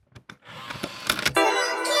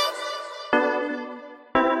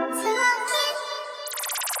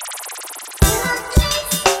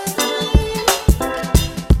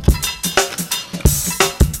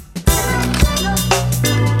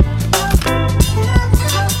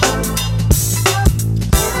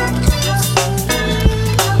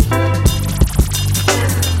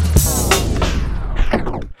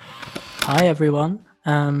everyone.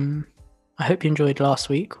 I hope you enjoyed last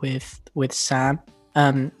week with Sam.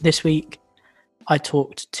 This week I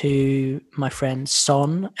talked to my friend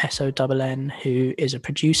Son, Sonn, who is a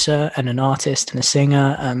producer and an artist and a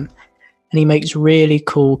singer, and he makes really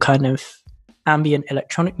cool kind of ambient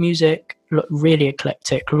electronic music, really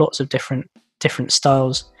eclectic, lots of different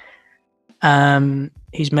styles.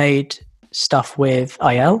 He's made stuff with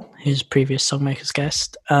IL, his previous Songmakers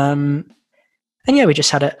guest. And yeah, we just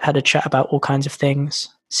had a chat about all kinds of things,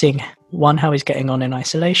 seeing how he's getting on in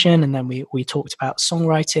isolation, and then we talked about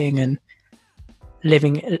songwriting and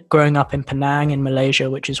growing up in Penang in Malaysia,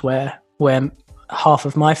 which is where half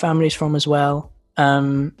of my family's from as well.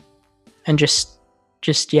 And just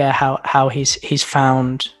how he's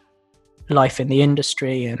found life in the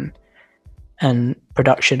industry and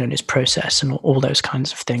production and his process and all those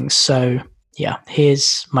kinds of things. So yeah,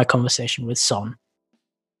 here's my conversation with Son.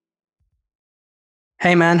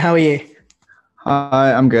 Hey man, how are you?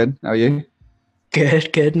 Hi, I'm good. How are you?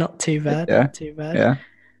 Good. Not too bad. Yeah. Not too bad. Yeah.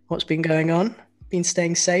 What's been going on? Been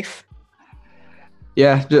staying safe?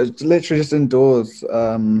 Yeah, literally just indoors.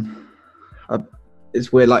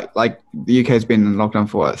 It's weird. Like the UK has been in lockdown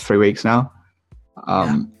for 3 weeks now.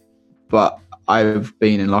 But I've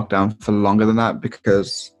been in lockdown for longer than that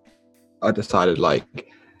because I decided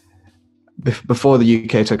before the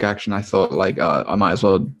UK took action, I thought I might as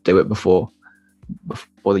well do it before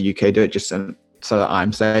the UK do it, just so that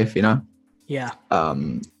I'm safe, you know. Yeah.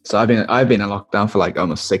 So I've been in lockdown for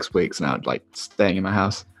almost 6 weeks now, staying in my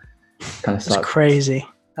house. Kind of sucks. That's crazy.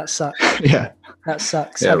 That sucks. Yeah. That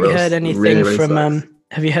sucks. Yeah, have you heard anything really from sucks.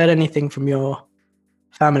 Have you heard anything from your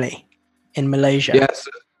family in Malaysia? Yes.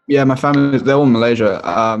 Yeah, my family, they're all in Malaysia.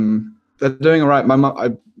 They're doing all right. I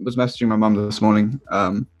was messaging my mum this morning.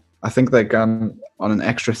 I think they're gone on an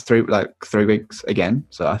extra 3 weeks again.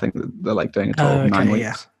 So I think they're doing a total of 9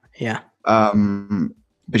 weeks. Yeah.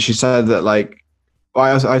 But she said that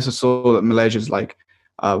I also saw that Malaysia's one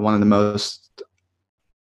of the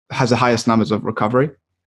has the highest numbers of recovery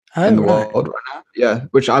in the world right now. Yeah,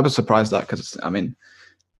 which I was surprised at because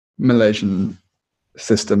Malaysian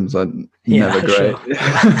systems are never great.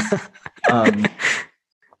 Sure.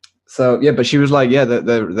 So yeah, but she was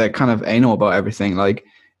they're kind of anal about everything.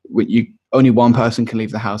 Only one person can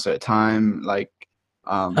leave the house at a time.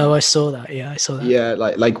 I saw that. Yeah, I saw that. Yeah,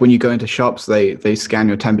 when you go into shops, they scan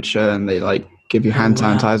your temperature and they give you hand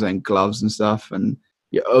sanitizer and gloves and stuff. And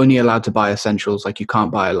you're only allowed to buy essentials. You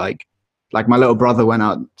can't buy my little brother went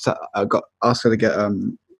out, got asked her to get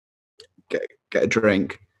a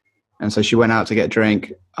drink, and so she went out to get a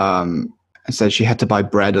drink. And said she had to buy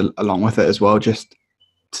bread along with it as well, just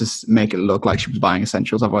to make it look like she was buying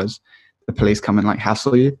essentials. Otherwise, the police come and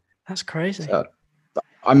hassle you. That's crazy. So,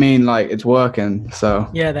 I mean, it's working. So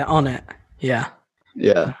yeah, they're on it. Yeah.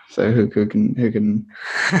 Yeah. So who can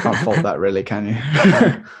can't fault that, really, can you?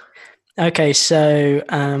 Okay, so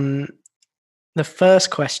the first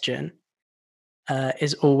question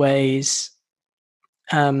is always,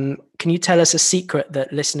 can you tell us a secret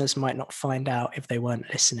that listeners might not find out if they weren't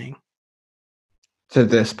listening? To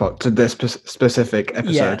this specific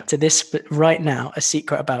episode? Yeah, to this right now, a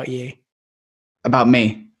secret about you. About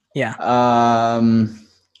me? Yeah.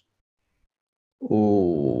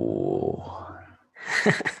 Ooh.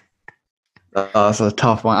 That's a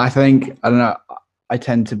tough one. I don't know. I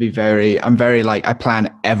tend to be I'm very I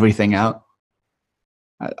plan everything out.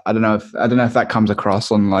 I don't know if that comes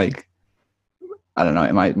across on I don't know,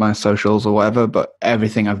 in my socials or whatever, but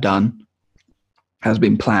everything I've done has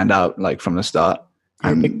been planned out from the start.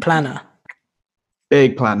 You're a big planner.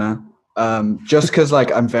 Big planner. Just because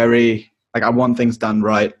I'm very I want things done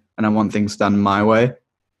right and I want things done my way.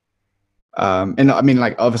 And I mean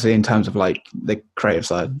obviously in terms of the creative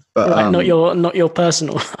side, but not your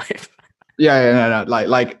personal life. Yeah,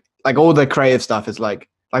 no. All the creative stuff is all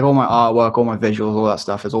my artwork, all my visuals, all that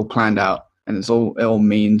stuff is all planned out, and it all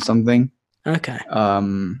means something. Okay.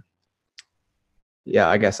 Yeah,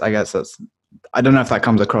 I guess that's. I don't know if that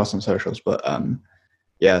comes across on socials, but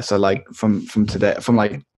yeah. So from today,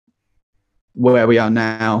 from where we are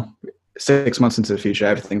now, 6 months into the future,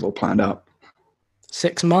 everything's all planned out.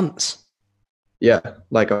 6 months. Yeah,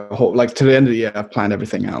 a whole to the end of the year, I've planned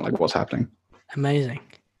everything out, what's happening. Amazing.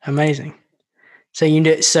 So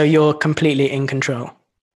you're completely in control.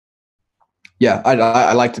 Yeah,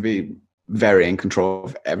 I like to be very in control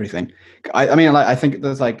of everything. I mean, I think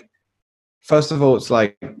there's first of all, it's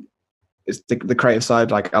the creative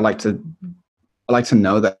side. I like to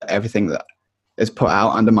know that everything that is put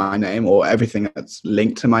out under my name, or everything that's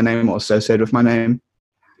linked to my name or associated with my name,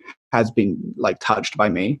 has been touched by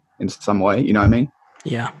me in some way. You know what I mean?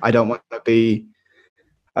 Yeah. I don't want to be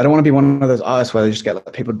I don't want to be one of those artists where they just get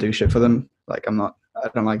like people to do shit for them. Like I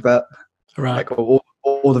don't like that. Right. Like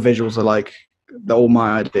all the visuals are like, they're all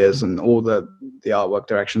my ideas, and all the artwork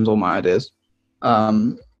directions, all my ideas.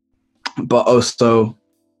 But also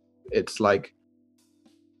it's like,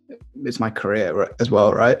 it's my career as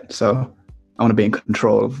well, right? So I want to be in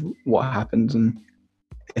control of what happens, and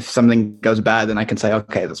if something goes bad, then I can say,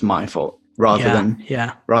 okay, that's my fault, rather than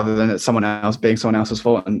it's someone else's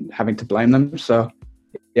fault and having to blame them. So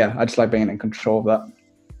yeah, I just like being in control of that.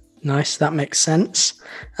 Nice, that makes sense.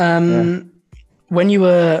 When you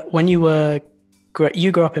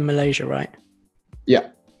grew up in Malaysia, right?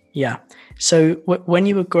 Yeah. So when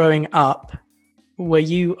you were growing up, were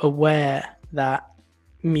you aware that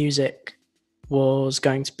music was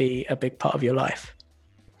going to be a big part of your life?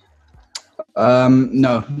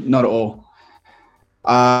 No, not at all.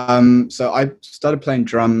 So I started playing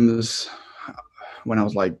drums when I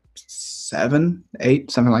was like 7,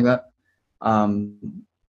 8, something like that.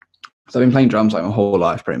 So I've been playing drums like my whole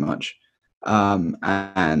life, pretty much.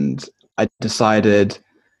 And I decided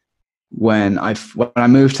when I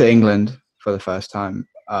moved to England for the first time,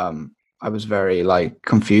 I was very like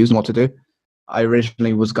confused on what to do. I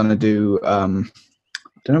originally was gonna do I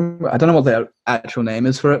don't know what the actual name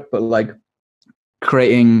is for it, but like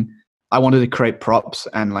I wanted to create props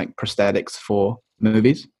and like prosthetics for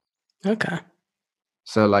movies. Okay.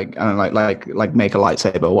 So like I don't know, like make a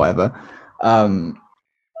lightsaber or whatever.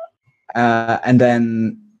 And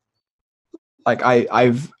then like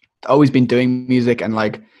I've always been doing music, and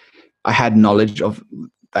like I had knowledge of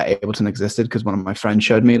that Ableton existed because one of my friends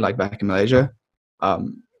showed me like back in Malaysia.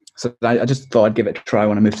 So I just thought I'd give it a try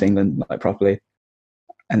when I moved to England, like properly.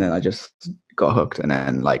 And then I just got hooked. And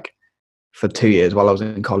then like for 2 years while I was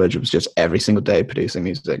in college, it was just every single day producing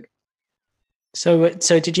music. So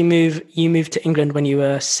did you moved to England when you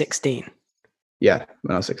were 16? Yeah,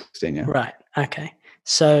 when I was 16, yeah. Right. Okay.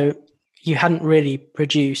 So you hadn't really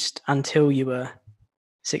produced until you were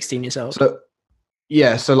 16 years old. So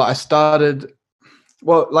like I started,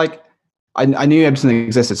 well, like I knew Ableton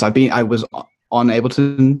existed. So I was on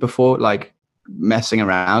Ableton before, like messing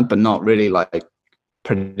around, but not really like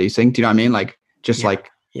producing. Do you know what I mean? Like just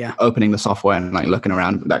opening the software and like looking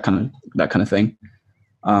around, that kind of thing.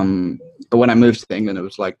 But when I moved to England, it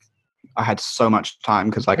was like I had so much time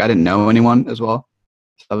because like I didn't know anyone as well.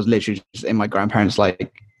 So I was literally just in my grandparents'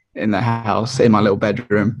 like in their house in my little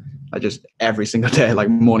bedroom, like just every single day, like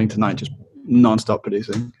morning to night, just non-stop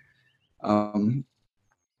producing. And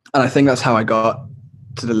I think that's how I got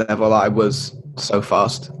to the level that I was so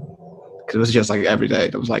fast, because it was just like every day.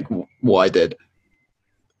 It was like what I did.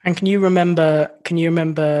 And can you remember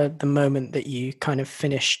the moment that you kind of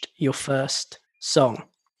finished your first song?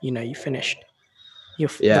 You know, you finished the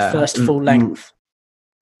first full length.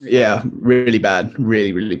 Yeah, really bad,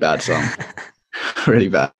 really bad song. Really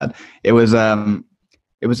bad. It was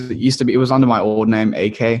it was under my old name,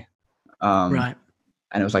 AK. Right.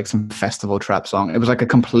 And it was like some festival trap song. It was like a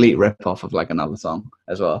complete rip off of like another song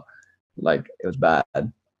as well. Like it was bad.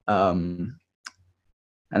 And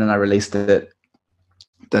then I released it,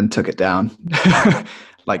 then took it down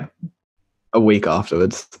like a week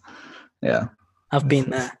afterwards. Yeah. I've been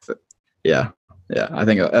there. Yeah. I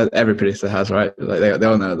think every producer has, right? Like they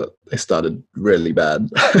all know that they started really bad.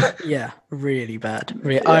 Yeah, really bad.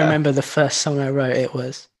 I remember the first song I wrote. It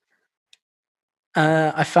was.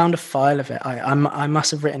 I found a file of it. I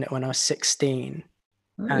must have written it when I was 16.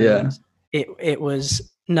 And it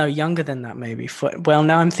was younger than that maybe.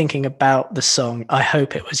 Now I'm thinking about the song. I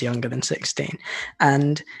hope it was younger than 16.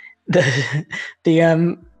 And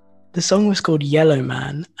the song was called Yellow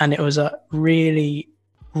Man, and it was a really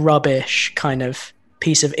rubbish kind of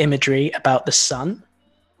piece of imagery about the sun,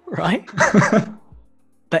 right?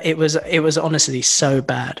 But it was honestly so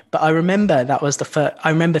bad. But I remember that was the first. I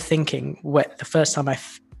remember thinking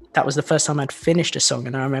that was the first time I'd finished a song,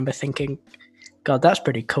 and I remember thinking, God, that's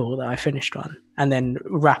pretty cool that I finished one, and then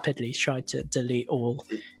rapidly tried to delete all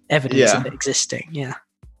evidence of it existing. Yeah.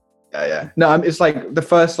 No, it's like the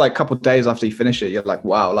first like couple of days after you finish it, you're like,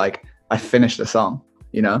 wow, like I finished the song.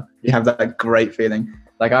 You know, you have that great feeling.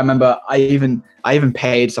 Like I remember, I even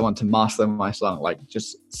paid someone to master my song, like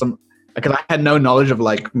just because I had no knowledge of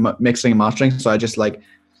like mixing and mastering, so I just like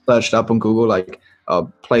searched up on Google like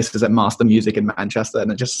places that master music in Manchester,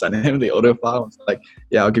 and I just sent him the audio file. It's like,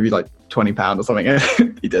 yeah, I'll give you like £20 or something.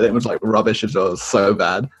 He did it. It was like rubbish as well. It was so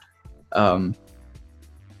bad. But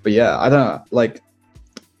yeah, I don't know. Like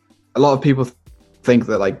a lot of people think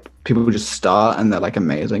that like people just start and they're like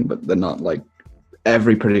amazing, but they're not. Like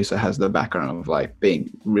every producer has the background of like being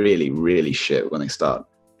really, really shit when they start.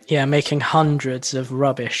 Yeah, making hundreds of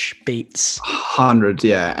rubbish beats. Hundreds,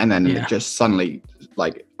 yeah. And then it just suddenly,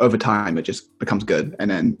 like, over time, it just becomes good.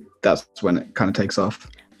 And then that's when it kind of takes off.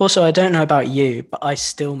 Also, I don't know about you, but I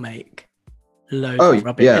still make loads of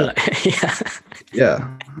rubbish.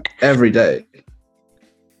 Yeah, every day.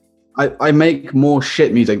 I make more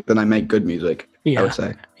shit music than I make good music, I would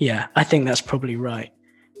say. Yeah, I think that's probably right.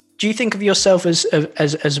 Do you think of yourself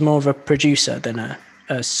as more of a producer than a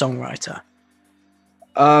songwriter?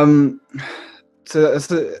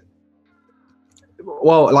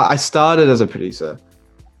 Well, like, I started as a producer,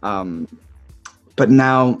 but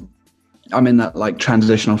now I'm in that like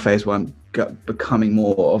transitional phase where I'm becoming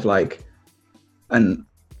more of like an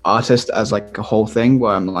artist as like a whole thing,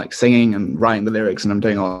 where I'm like singing and writing the lyrics and I'm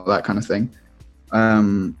doing all that kind of thing.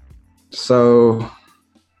 So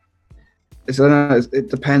it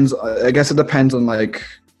depends. I guess it depends on like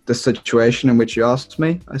the situation in which you asked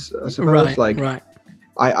me. I suppose. Right.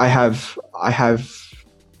 I have,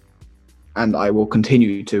 and I will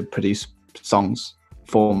continue to produce songs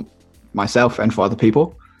for myself and for other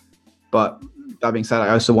people. But that being said, I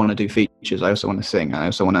also want to do features. I also want to sing. I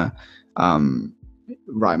also want to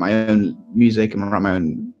write my own music and write my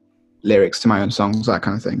own lyrics to my own songs, that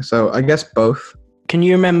kind of thing. So I guess both. Can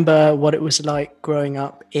you remember what it was like growing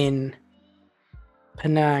up in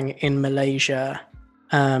Penang in Malaysia,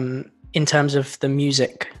 in terms of the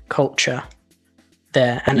music culture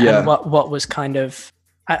there, and what was kind of?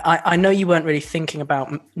 I know you weren't really thinking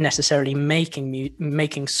about necessarily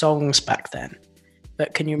making songs back then,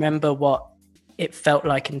 but can you remember what it felt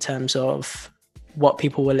like in terms of what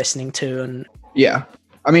people were listening to? And yeah,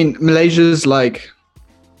 I mean, Malaysia's a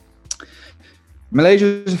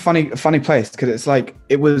funny place, because it's like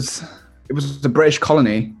it was a British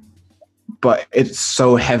colony, but it's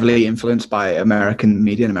so heavily influenced by American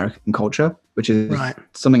media and American culture, which is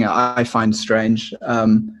something I find strange.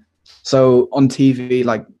 So on TV,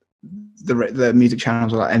 like the music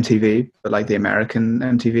channels were like MTV, but like the American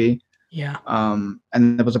MTV. Yeah.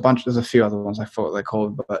 And there's a few other ones I forgot they're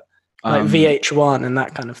called, but like VH1 and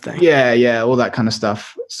that kind of thing. Yeah, all that kind of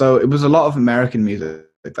stuff. So it was a lot of American music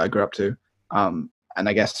that I grew up to. And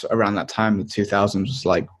I guess around that time, the 2000s was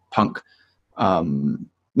like punk,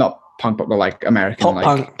 not punk, but like American pop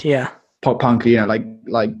punk, yeah. Pop punk, you know,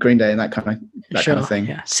 like Green Day and that kind of thing.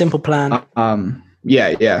 Yeah, Simple Plan.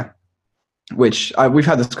 Yeah. Which we've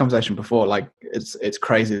had this conversation before. Like it's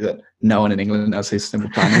crazy that no one in England knows who Simple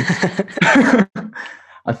Plan is.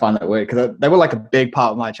 I find that weird because they were like a big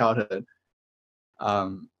part of my childhood.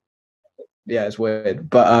 Yeah, it's weird,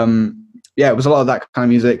 but it was a lot of that kind of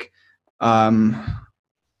music. And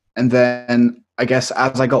then I guess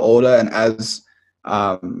as I got older and as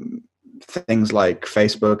things like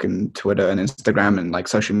Facebook and Twitter and Instagram and like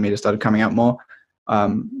social media started coming out more,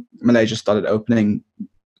 Malaysia started opening a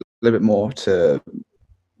little bit more to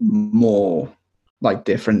more like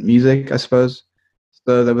different music, I suppose.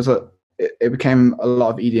 So there was it became a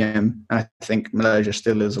lot of EDM, and I think Malaysia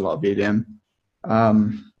still is a lot of EDM,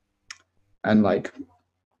 and like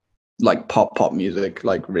pop music,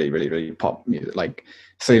 like really, really, really pop music, like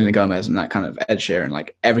Selena Gomez and that kind of Ed Sheeran.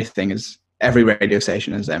 Like every radio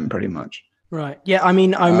station is them pretty much. Right. Yeah. I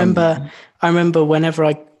mean, I remember whenever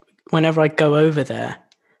I go over there,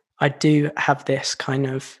 I do have this kind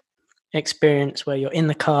of experience where you're in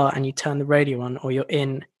the car and you turn the radio on, or you're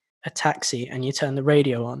in a taxi and you turn the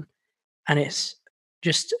radio on, and it's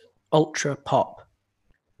just ultra pop.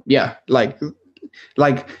 Yeah, like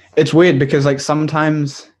it's weird because like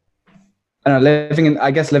sometimes, I don't know, living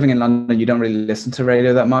in London, you don't really listen to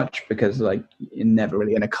radio that much because like you're never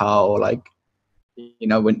really in a car, or like, you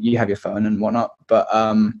know, when you have your phone and whatnot. But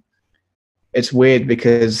it's weird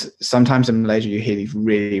because sometimes in Malaysia you hear these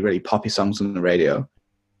really, really poppy songs on the radio,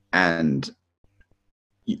 and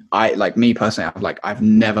I, like me personally, I've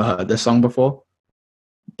never heard this song before,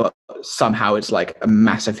 but somehow it's like a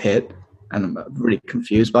massive hit, and I'm really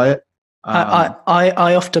confused by it.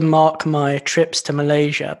 I often mark my trips to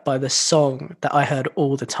Malaysia by the song that I heard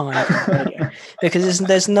all the time on the radio, because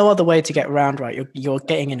there's no other way to get around, right? You're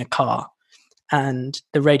getting in a car and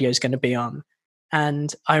the radio is going to be on.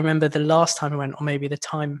 And I remember the last time I went, or maybe the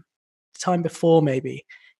time before, maybe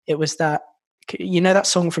it was that, you know, that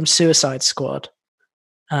song from Suicide Squad,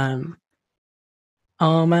 all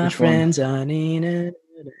my Which friends one? Are Nina.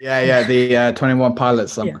 Yeah, the 21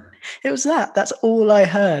 Pilots song. Yeah. It was that. That's all I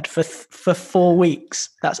heard for 4 weeks.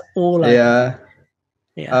 That's all I heard.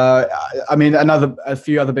 Yeah. I mean, a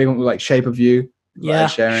few other big ones like Shape of You. Yeah,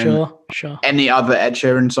 Sheeran. Sure. Any other Ed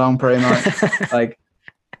Sheeran song, pretty much. Like,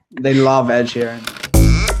 they love Ed Sheeran.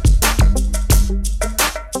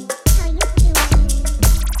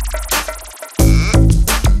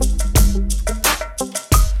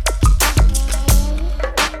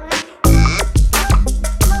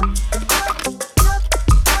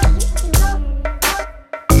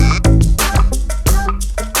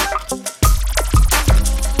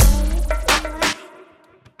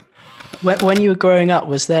 When you were growing up,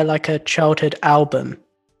 was there like a childhood album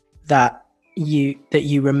that you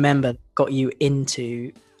remember got you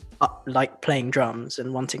into like playing drums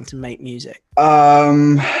and wanting to make music?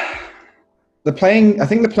 I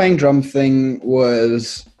think the playing drum thing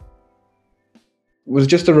was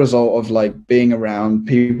just a result of like being around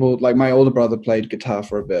people. Like my older brother played guitar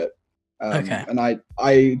for a bit, Okay. and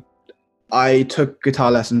I took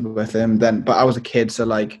guitar lessons with him then, but I was a kid, so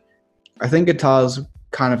like I think guitar's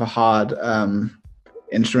kind of a hard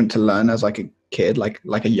instrument to learn as like a kid, like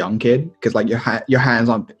a young kid, because like your hands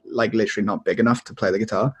aren't like literally not big enough to play the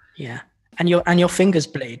guitar. Yeah, and your fingers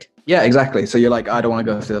bleed. Yeah, exactly. So you're like, I don't want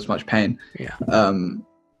to go through as much pain. Yeah.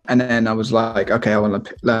 And then I was like, okay, I want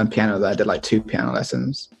to learn piano. There, I did like 2 piano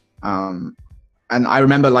lessons. And I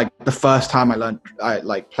remember like the first time I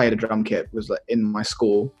like played a drum kit was like in my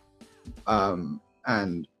school.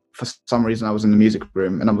 And for some reason I was in the music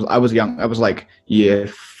room, and I was young. I was like year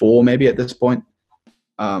 4 maybe at this point.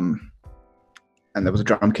 And there was a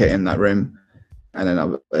drum kit in that room, and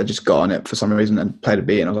then I just got on it for some reason and played a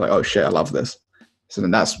beat, and I was like, oh shit, I love this. So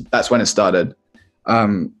then that's when it started.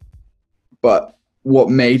 But what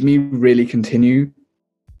made me really continue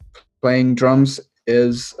playing drums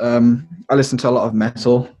is I listened to a lot of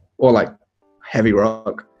metal or like heavy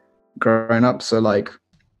rock growing up. So like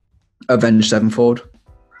Avenged Sevenfold.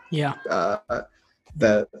 Yeah.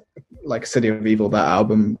 The like City of Evil, that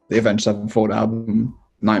album, the Avenged Sevenfold album,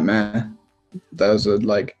 Nightmare. Those are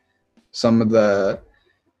like some of the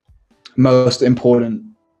most important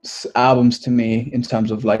albums to me in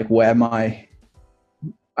terms of like where my,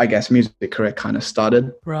 I guess, music career kind of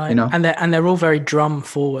started. Right. You know, and they're all very drum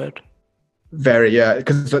forward. Very, yeah,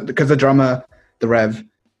 because the drummer, the Rev,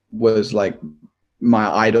 was like my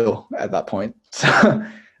idol at that point. So,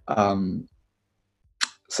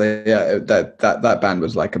 so yeah, that band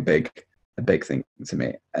was like a big thing to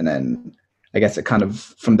me. And then I guess it kind of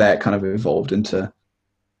from there it kind of evolved into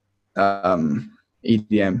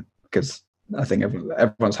EDM, because I think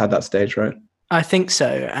everyone's had that stage, right? I think so.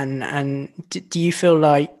 And do you feel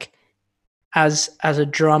like as a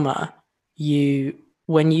drummer,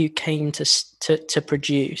 when you came to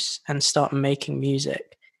produce and start making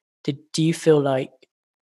music, do you feel like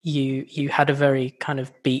you had a very kind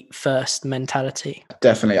of beat first mentality?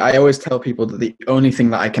 Definitely. I always tell people that the only thing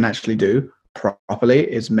that I can actually do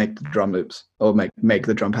properly is make the drum loops or make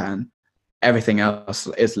the drum pattern. Everything else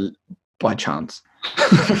is by chance.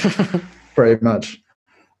 Pretty much.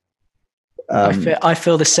 I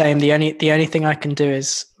feel the same. The only thing I can do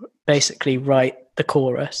is basically write the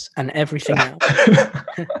chorus, and everything else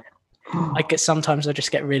sometimes I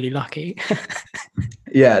just get really lucky.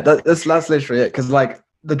 Yeah, that's literally it, because like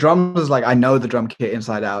the drums is like I know the drum kit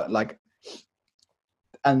inside out, like,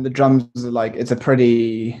 and the drums are like, it's a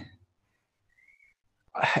pretty,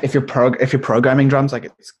 if you're programming drums, like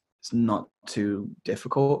it's not too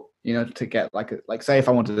difficult, you know, to get like say if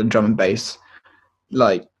I wanted a drum and bass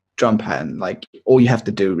like drum pattern, like all you have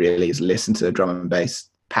to do really is listen to the drum and bass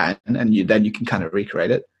pattern, and then you can kind of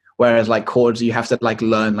recreate it. Whereas like chords, you have to like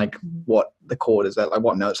learn like what the chord is, like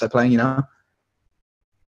what notes they're playing, you know.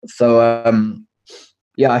 So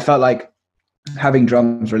yeah, I felt like having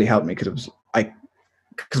drums really helped me, because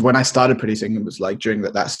when I started producing, it was like during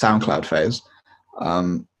that SoundCloud phase,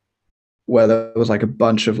 where there was like a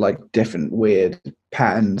bunch of like different weird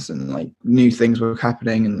patterns and like new things were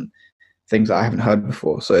happening and things that I haven't heard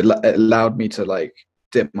before. So it allowed me to like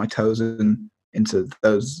dip my toes into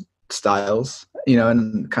those styles, you know,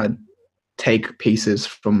 and kind of take pieces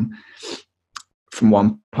from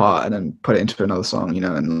one part and then put it into another song, you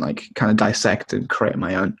know, and like kind of dissect and create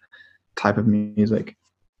my own type of music.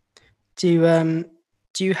 Do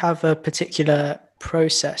you have a particular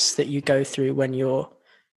process that you go through when you're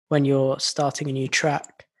starting a new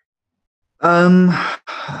track? Yeah,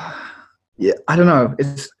 I don't know.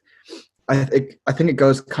 I think it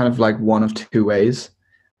goes kind of like one of two ways.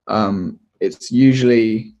 It's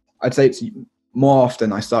usually, I'd say it's more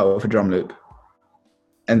often I start with a drum loop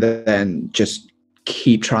and then just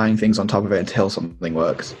keep trying things on top of it until something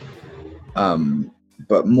works.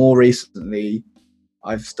 But more recently,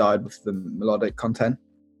 I've started with the melodic content,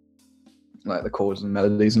 like the chords and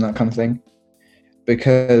melodies and that kind of thing,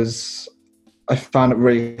 because I found it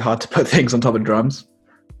really hard to put things on top of drums.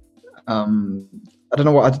 I don't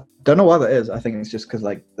know why that is. I think it's just because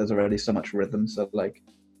like there's already so much rhythm, so like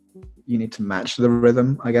you need to match the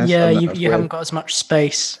rhythm, I guess. Yeah, you haven't got as much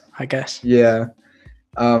space, I guess. Yeah.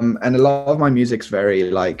 And a lot of my music's very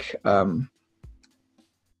like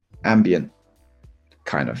ambient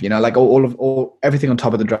kind of, you know, like everything on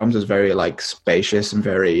top of the drums is very like spacious and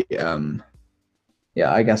very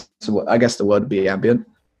yeah, I guess the word would be ambient.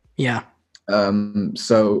 Yeah.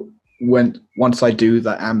 So once I do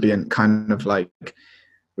that ambient kind of like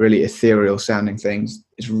really ethereal sounding things,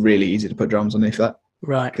 it's really easy to put drums underneath that.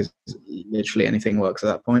 Right. Because literally anything works at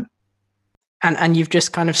that point. And you've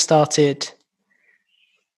just kind of started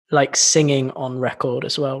like singing on record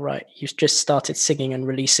as well, right? You've just started singing and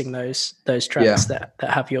releasing those tracks that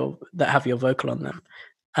have your vocal on them.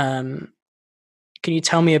 Can you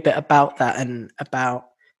tell me a bit about that and about,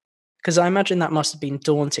 because I imagine that must have been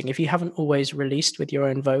daunting if you haven't always released with your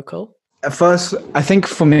own vocal? At first, I think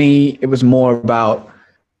for me, it was more about,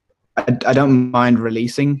 I don't mind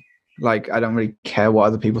releasing. Like, I don't really care what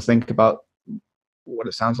other people think about what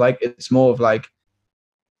it sounds like. It's more of like,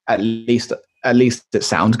 at least it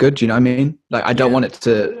sounds good. You know what I mean? Like, I don't want it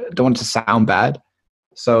to sound bad.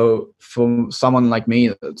 So for someone like me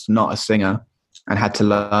that's not a singer and had to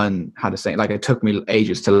learn how to sing, like it took me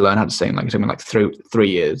ages to learn how to sing. Like it took me like 3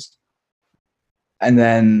 years. And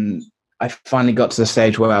then I finally got to the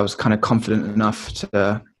stage where I was kind of confident enough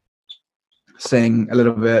to sing a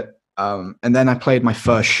little bit. And then I played my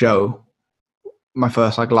first show, my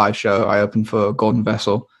first like live show. I opened for Golden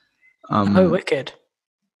Vessel. Oh, wicked.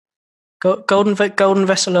 Golden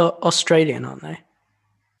Vessel are Australian, aren't they?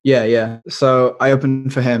 Yeah. So I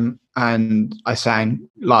opened for him and I sang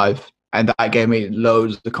live, and that gave me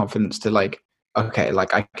loads of confidence to like, okay,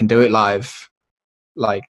 like I can do it live.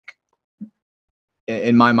 Like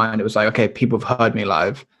in my mind, it was like, okay, people have heard me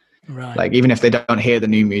live. Right. Like even if they don't hear the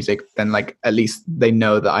new music, then like at least they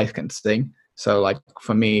know that I can sing. So like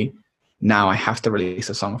for me, now I have to release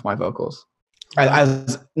a song with my vocals. Right.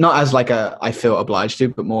 As not as like I feel obliged to,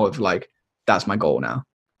 but more of like that's my goal now,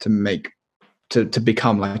 to make to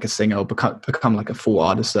become like a singer, or become like a full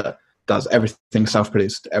artist that does everything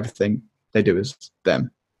self-produced. Everything they do is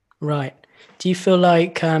them. Right. Do you feel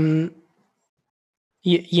like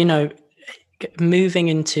you know, moving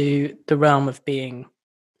into the realm of being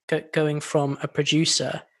going from a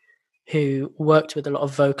producer who worked with a lot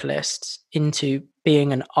of vocalists into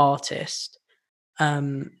being an artist,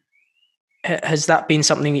 has that been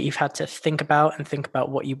something that you've had to think about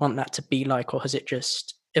what you want that to be like, or has it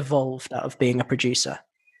just evolved out of being a producer?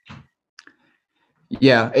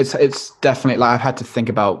 Yeah, it's definitely like I've had to think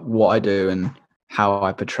about what I do and how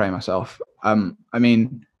I portray myself. I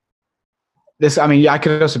mean, I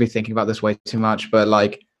could also be thinking about this way too much, but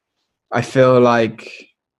like I feel like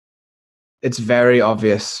it's very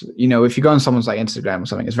obvious, you know, if you go on someone's like Instagram or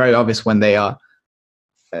something, it's very obvious when they are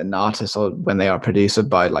an artist or when they are a producer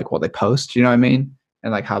by like what they post, you know what I mean?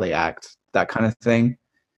 And like how they act, that kind of thing.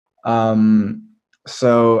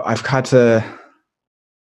 So I've had to,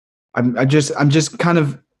 I'm just kind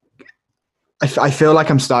of, I feel like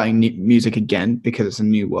I'm starting music again because it's a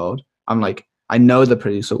new world. I'm like, I know the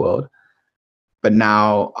producer world, but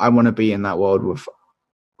now I want to be in that world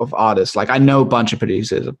of artists. Like I know a bunch of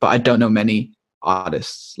producers, but I don't know many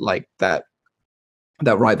artists like that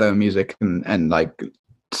write their own music and like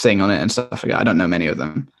sing on it and stuff like that. I don't know many of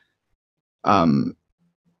them.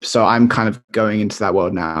 So I'm kind of going into that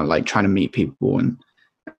world now, like trying to meet people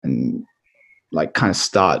and like kind of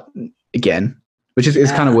start again, which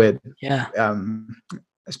is kind of weird. Yeah.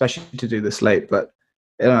 Especially to do this late, but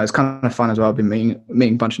you know, it's kind of fun as well. I've been meeting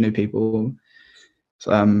a bunch of new people.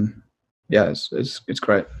 So yeah, it's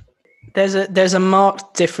great. There's a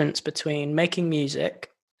marked difference between making music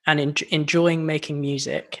and enjoying making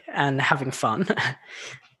music and having fun,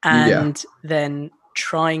 and then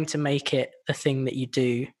trying to make it the thing that you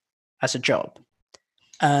do as a job.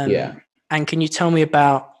 And can you tell me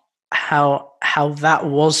about how that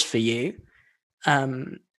was for you,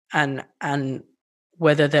 and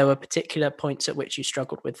whether there were particular points at which you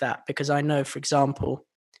struggled with that? Because I know, for example,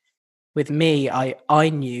 with me, I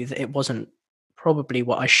knew that it wasn't probably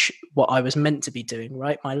what I was meant to be doing,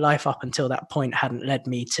 right? My life up until that point hadn't led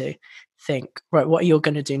me to think, right, what you're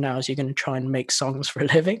going to do now is you're going to try and make songs for a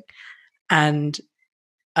living. And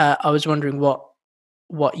I was wondering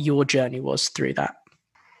what your journey was through that.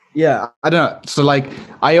 Yeah, I don't know. So like,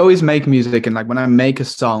 I always make music, and like when I make a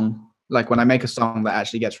song that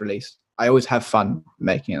actually gets released, I always have fun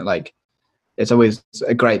making it. Like, it's always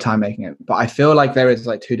a great time making it. But I feel like there is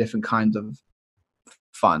like two different kinds of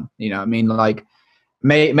fun. You know, I mean, like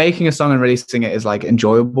making a song and releasing it is like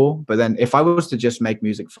enjoyable. But then if I was to just make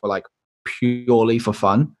music for like purely for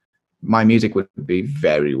fun, my music would be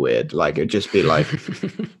very weird. Like it'd just be like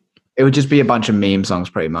it would just be a bunch of meme songs,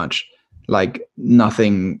 pretty much. Like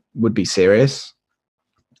nothing would be serious.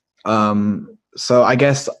 So I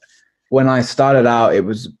guess when I started out, it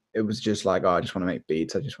was just like, oh, I just want to make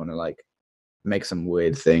beats. I just want to like make some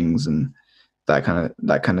weird things and that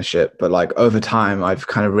kind of shit. But like over time, I've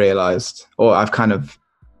kind of realized, or I've kind of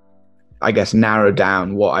I guess, narrow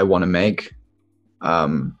down what I want to make,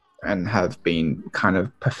 and have been kind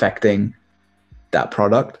of perfecting that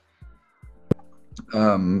product.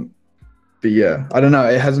 But yeah, I don't know.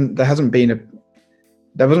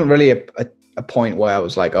 There wasn't really a point where I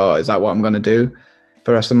was like, oh, is that what I'm going to do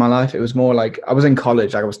for the rest of my life? It was more like I was in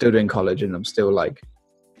college, like I was still doing college, and I'm still like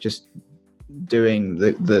just doing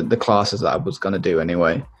the classes that I was going to do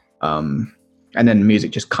anyway. And then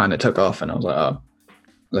music just kind of took off, and I was like, oh,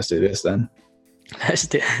 let's do this then. Let's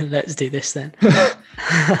do this then.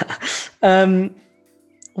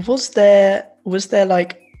 Was there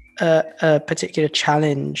like a particular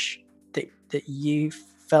challenge that you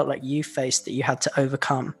felt like you faced that you had to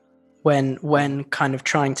overcome when kind of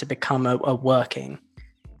trying to become a working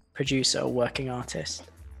producer or working artist?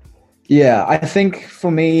 Yeah, I think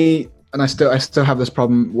for me, and I still have this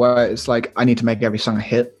problem where it's like I need to make every song a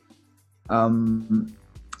hit.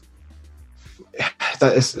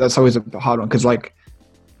 That's always a hard one because like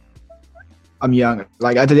I'm young.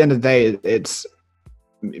 Like at the end of the day, it's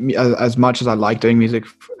as much as I like doing music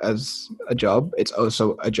as a job, it's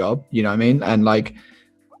also a job. You know what I mean? And like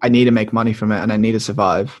I need to make money from it, and I need to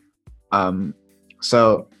survive.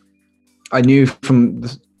 So I knew from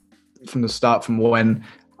the start, from when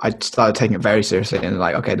I started taking it very seriously and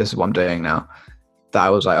like, okay, this is what I'm doing now, that I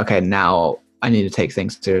was like, okay, now I need to take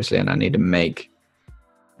things seriously, and I need to make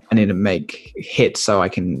hits so I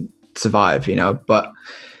can survive, you know. But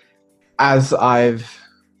as I'm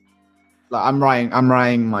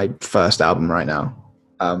writing my first album right now,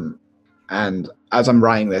 and as I'm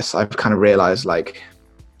writing this, I've kind of realized like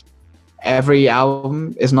every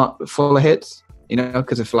album is not full of hits, you know,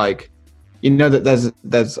 because if like, you know, that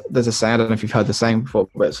there's a saying, I don't know if you've heard the saying before,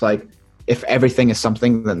 but it's like if everything is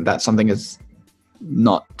something, then that something is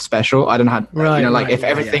not special. I don't know how, right, you know, like if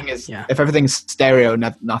everything is stereo,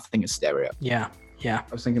 nothing is stereo. Yeah. I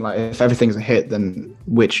was thinking like if everything's a hit, then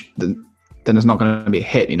it's not going to be a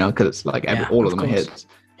hit, you know, because it's like all of them are hits.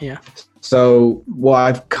 Yeah. So what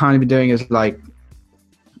I've kind of been doing is like,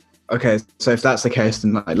 okay, so if that's the case,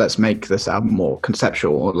 then like let's make this album more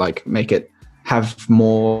conceptual, or like make it have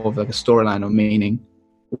more of like a storyline or meaning,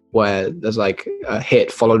 where there's like a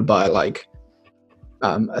hit followed by like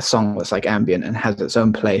a song that's like ambient and has its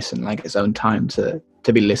own place and like its own time to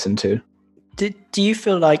be listened to. Do you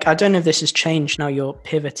feel like, I don't know if this has changed now you're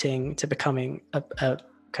pivoting to becoming a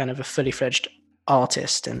kind of a fully fledged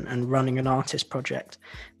artist and running an artist project,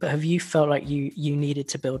 but have you felt like you needed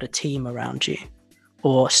to build a team around you,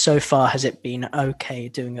 or so far has it been okay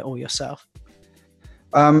doing it all yourself?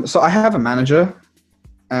 So I have a manager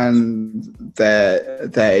and their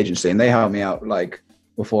agency, and they help me out like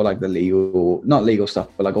before, like the not legal stuff,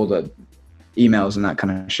 but like all the emails and that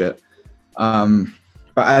kind of shit.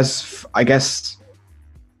 But I guess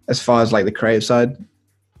as far as like the creative side,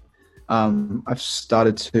 I've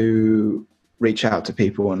started to reach out to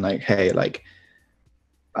people and like, hey, like,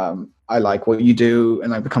 I like what you do,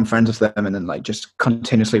 and like become friends with them, and then like just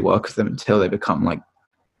continuously work with them until they become like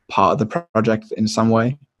part of the project in some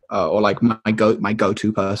way, or like my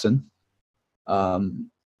go-to person.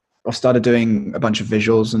 I started doing a bunch of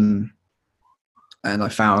visuals, and I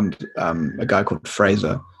found a guy called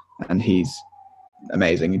Fraser, and he's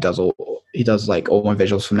amazing. He does like all my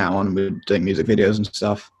visuals from now on. We're doing music videos and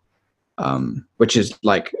stuff, which is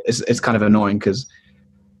like it's kind of annoying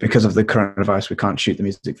because of the coronavirus, we can't shoot the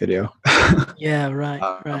music video. Yeah, right.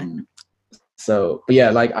 So, but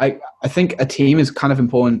yeah, like I think a team is kind of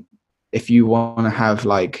important if you want to have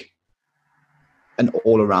like an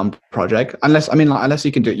all-around project. Unless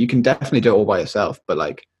you can you can definitely do it all by yourself. But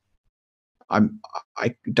like, I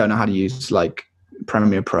don't know how to use like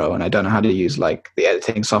Premiere Pro, and I don't know how to use like the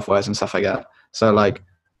editing softwares and stuff like that. So like,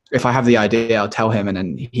 if I have the idea, I'll tell him, and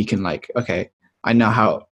then he can like, okay, I know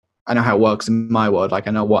how it works in my world. Like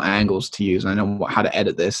I know what angles to use, and I know how to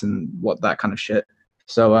edit this and what that kind of shit.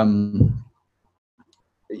 So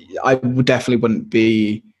I would definitely wouldn't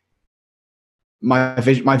be my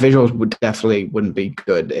visuals wouldn't be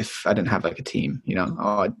good if I didn't have like a team, you know.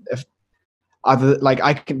 Or if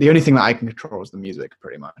the only thing that I can control is the music,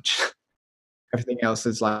 pretty much. Everything else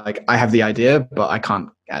is like I have the idea, but I can't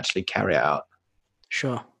actually carry it out.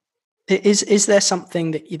 Sure. Is there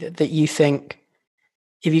something that you think,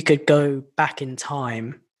 if you could go back in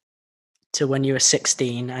time to when you were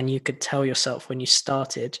 16 and you could tell yourself when you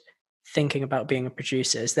started thinking about being a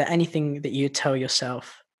producer, is there anything that you'd tell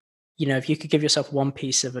yourself, you know, if you could give yourself one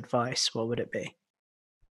piece of advice, what would it be?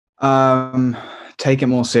 Take it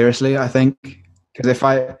more seriously, I think. Because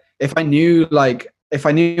if I knew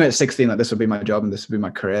at 16 that this would be my job and this would be my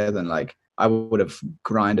career, then like I would have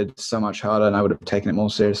grinded so much harder, and I would have taken it more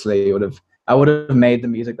seriously. It would have I would have made the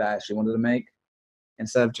music that I actually wanted to make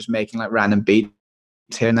instead of just making like random beats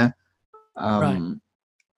here and there. Right.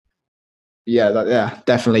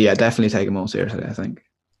 Definitely take it more seriously, I think.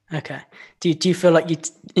 Okay. Do you feel like you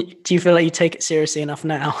take it seriously enough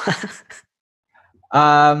now?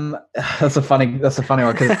 That's a funny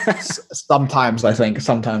one, because sometimes I think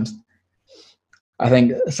sometimes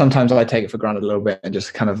I take it for granted a little bit and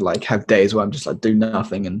just kind of like have days where I'm just like do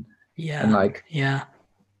nothing and like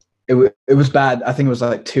it was bad. I think it was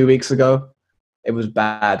like 2 weeks ago. It was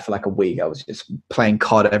bad for like a week. I was just playing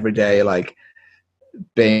COD every day, like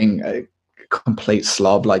being a complete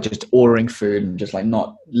slob, like just ordering food and just like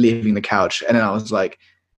not leaving the couch. And then I was like,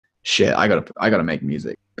 shit, I gotta make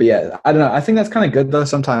music. But yeah, I don't know. I think that's kind of good though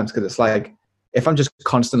sometimes, because it's like if I'm just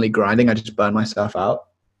constantly grinding, I just burn myself out.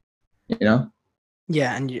 You know?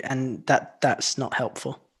 Yeah, and that's not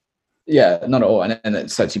helpful. Yeah, not at all. And it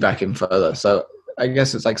sets you back even further. So I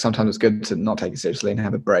guess it's like sometimes it's good to not take it seriously and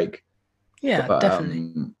have a break. Yeah,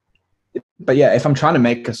 definitely. But yeah, if I'm trying to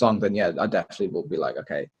make a song, then yeah, I definitely will be like,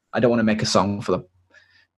 okay, I don't want to make a song for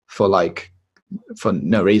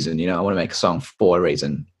no reason. You know, I want to make a song for a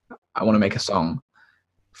reason. I want to make a song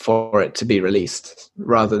for it to be released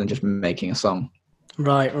rather than just making a song.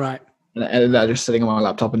 Right. And they're just sitting on my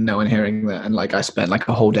laptop and no one hearing that. And like I spent like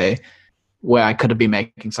a whole day where I could have been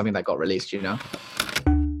making something that got released, you know?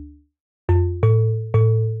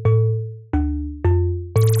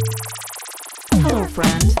 Hello,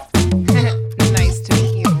 friend. Nice to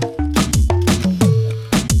meet you.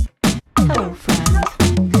 Hello, friend.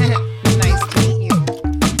 Nice to meet you.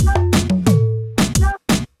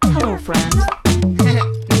 Hello, friend.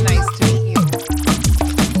 Nice to meet you.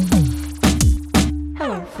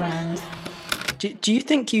 Hello, friend. Do you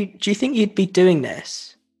think you'd be doing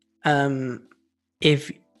this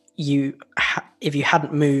if you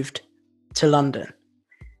hadn't moved to London?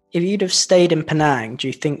 If you'd have stayed in Penang, do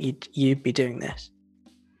you think you'd be doing this?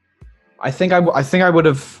 I think I would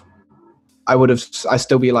have. I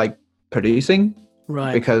still be like producing,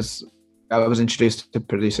 right? Because I was introduced to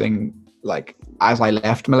producing like as I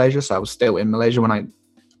left Malaysia, so I was still in Malaysia when I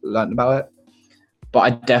learned about it. But I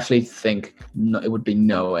definitely think it would be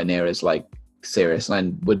nowhere near as like serious,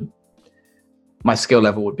 and my skill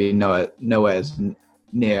level would be nowhere as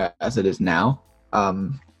near as it is now.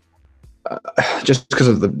 Just because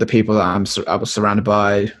of the people that I was surrounded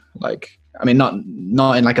by, like, I mean, not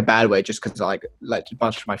in like a bad way, just because like a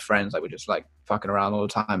bunch of my friends like were just like fucking around all the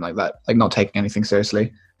time like that, like not taking anything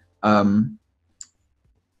seriously.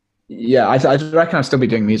 Yeah, I reckon I'd still be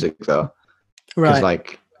doing music though, because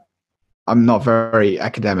like I'm not very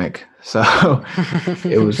academic, so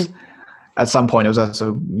it was at some point it was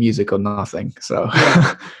also music or nothing. So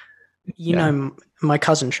you know, my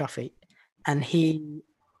cousin Shafi, and he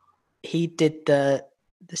did the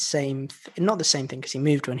same not the same thing, because he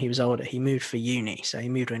moved when he was older. He moved for uni, so he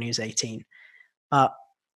moved when he was 18, but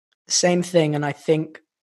the same thing. And I think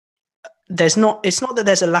it's not that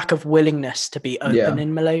there's a lack of willingness to be open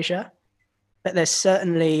in Malaysia, but there's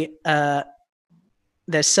certainly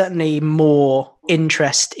more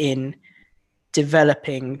interest in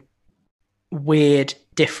developing weird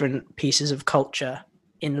different pieces of culture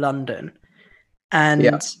in London,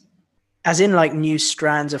 and as in like new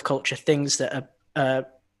strands of culture, things that are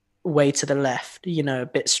way to the left, you know, a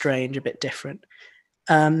bit strange, a bit different.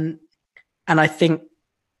 And I think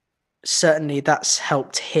certainly that's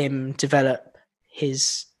helped him develop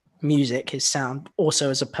his music, his sound,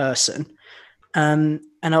 also as a person. And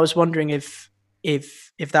I was wondering if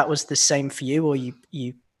that was the same for you, or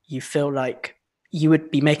you feel like you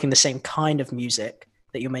would be making the same kind of music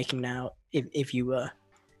that you're making now if you were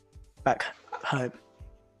back home.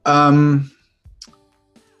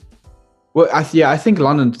 Well, I think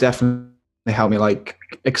London definitely helped me like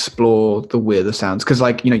explore the weirder sounds, because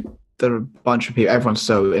like, you know, there are a bunch of people, everyone's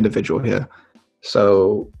so individual here.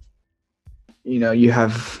 So, you know, you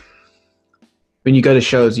have, when you go to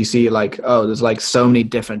shows, you see like, oh, there's like so many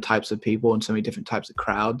different types of people and so many different types of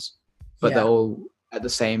crowds, but they're all at the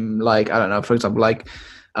same, like, I don't know, for example, like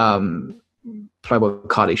Playboy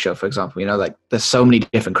Cardi show, for example, you know, like there's so many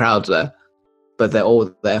different crowds there, but they're all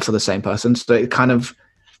there for the same person. So it kind of,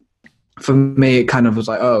 for me, it kind of was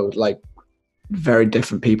like, oh, like very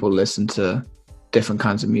different people listen to different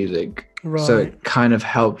kinds of music. Right. So it kind of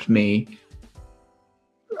helped me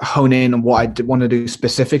hone in on what I want to do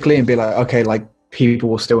specifically and be like, okay, like people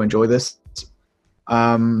will still enjoy this.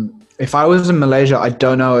 If I was in Malaysia, I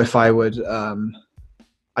don't know if I would,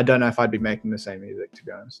 I don't know if I'd be making the same music, to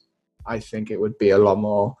be honest. I think it would be a lot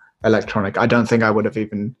more electronic. I don't think I would have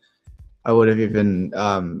even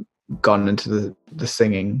gone into the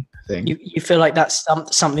singing thing. You feel like that's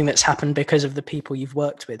something that's happened because of the people you've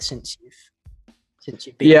worked with since you've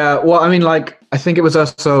been. Yeah, well, I mean, like, I think it was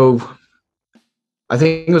also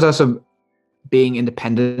being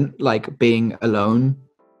independent, like being alone,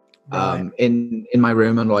 Right. in my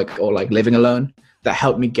room and or living alone, that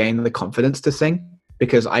helped me gain the confidence to sing,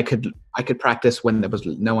 because I could practice when there was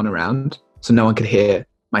no one around, so no one could hear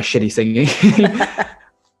my shitty singing.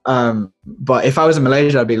 But if I was in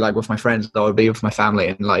Malaysia, I'd be like with my friends, or I'd be with my family,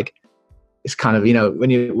 and like it's kind of, when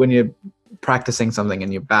you're practicing something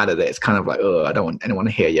and you're bad at it, it's kind of like, oh, I don't want anyone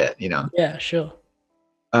to hear yet, Yeah, sure.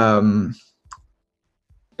 But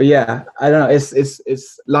yeah, I don't know.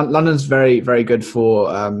 It's London's very, very good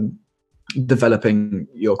for developing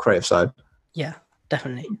your creative side. Yeah,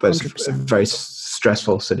 definitely. But 100%. it's a very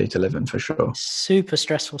stressful city to live in, for sure. Super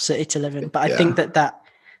stressful city to live in. But I think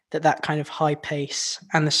that kind of high pace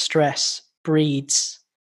and the stress breeds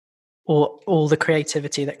all the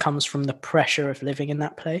creativity that comes from the pressure of living in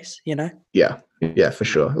that place, Yeah, for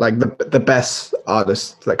sure. Like the best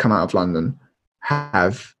artists that come out of London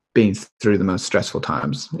have been through the most stressful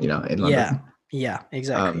times, in London. Yeah,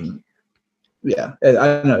 exactly. I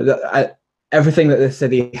don't know. Everything that the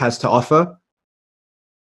city has to offer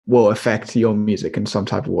will affect your music in some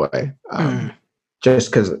type of way,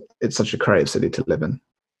 just because it's such a creative city to live in.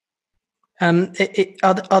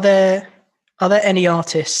 Are there any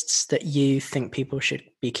artists that you think people should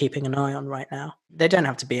be keeping an eye on right now? They don't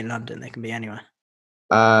have to be in London; they can be anywhere.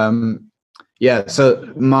 Yeah.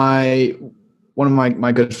 So one of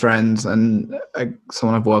my good friends and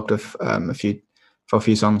someone I've worked with for a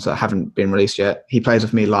few songs that haven't been released yet. He plays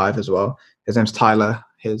with me live as well. His name's Tyler.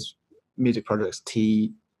 His music project's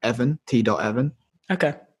T. Evan.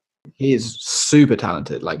 Okay. He is super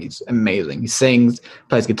talented. Like, he's amazing. He sings,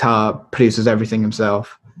 plays guitar, produces everything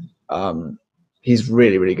himself. He's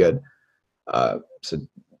really, really good. So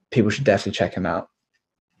people should definitely check him out.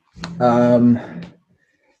 A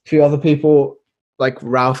few other people like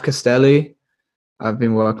Ralph Castelli. I've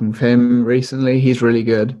been working with him recently. He's really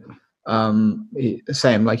good.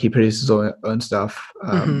 Same, like, he produces all his own stuff.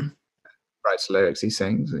 Writes lyrics, he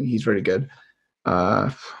sings. He's really good.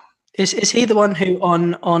 Is he the one who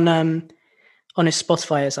on his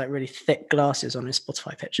Spotify has like really thick glasses on his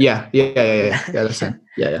Spotify picture? Yeah, that's him.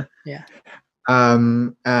 Yeah.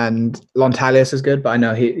 And Lontalius is good, but I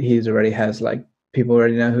know he's already has, like, people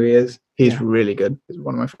already know who he is. He's really good. He's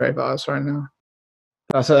one of my favorite artists right now.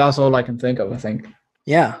 That's all I can think of, I think.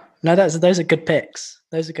 Yeah. No, those are good picks.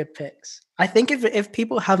 Those are good picks. I think if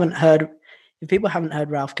people haven't heard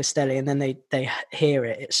Ralph Castelli and then they hear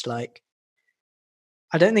it, it's like,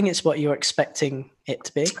 I don't think it's what you're expecting it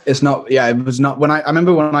to be. It's not. Yeah, it was not. I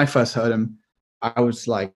remember when I first heard him, I was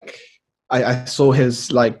like, I saw his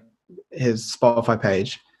Spotify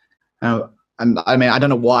page, and I mean, I don't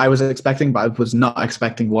know what I was expecting, but I was not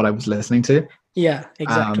expecting what I was listening to. Yeah,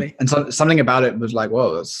 exactly. And so, something about it was like,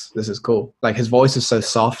 whoa, this is cool. Like, his voice is so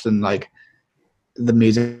soft, and like the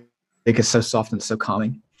music is so soft and so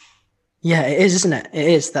calming. Yeah, it is, isn't it? It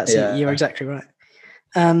is. You're exactly right.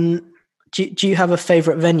 Do you have a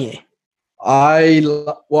favorite venue? I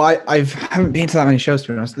haven't been to that many shows,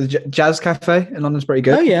 to be honest. The Jazz Cafe in London's pretty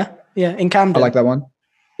good. Oh yeah, in Camden. I like that one.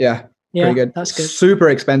 Yeah, pretty good. That's good. Super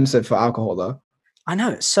expensive for alcohol though. I know,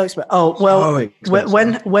 it's so expensive. Oh well, so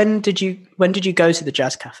when did you go to the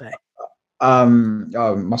Jazz Cafe? It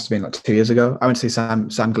must have been like 2 years ago. I went to see Sam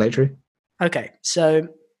Glatry. Okay, so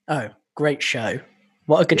great show.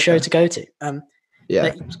 What a good show to go to.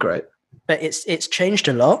 It was great. But it's changed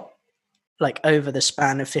a lot, like over the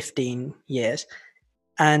span of 15 years.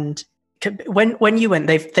 And when you went,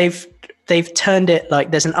 they've turned it,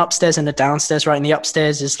 like, there's an upstairs and a downstairs, right? And the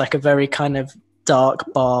upstairs is like a very kind of dark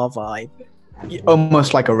bar vibe.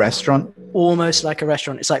 Almost like a restaurant.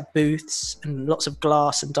 It's like booths and lots of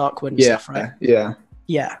glass and dark wood and stuff, right? Yeah.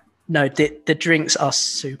 No, the drinks are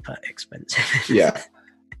super expensive. Yeah.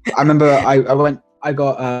 I remember I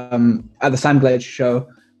got at the Sam Glatry show,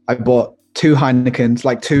 I bought 2 Heinekens,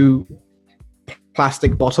 like 2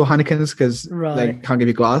 plastic bottle Heinekens, because they can't give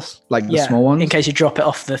you glass, like the small ones. In case you drop it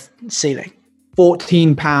off the ceiling.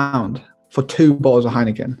 £14 for 2 bottles of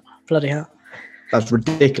Heineken. Bloody hell. That's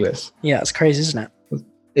ridiculous. Yeah, it's crazy, isn't it?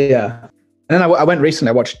 Yeah. And then I went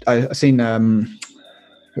recently, I seen,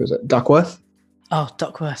 who was it, Duckworth? Oh,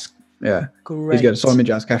 Duckworth. Yeah. Great. He's good. Saw him in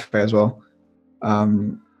Jazz Cafe as well.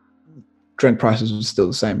 Drink prices were still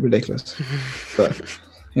the same, ridiculous. But,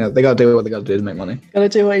 they got to do what they got to do to make money. Got to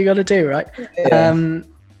do what you got to do, right? Yeah.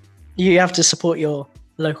 You have to support your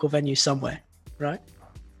local venue somewhere, right?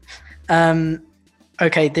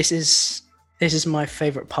 Okay, this is my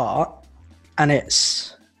favorite part, and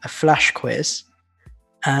it's a flash quiz.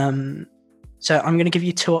 So I'm going to give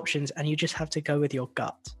you two options, and you just have to go with your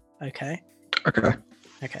gut. Okay.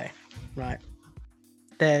 Okay. Right.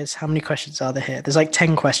 There's how many questions are there here? There's like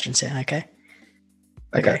 10 questions here.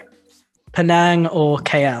 Okay. Penang or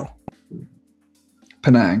KL?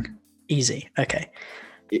 Penang. Easy. Okay.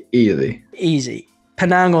 Easy.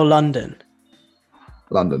 Penang or London?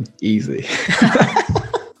 London. Easy.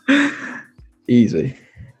 Easy.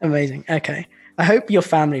 Amazing. Okay. I hope your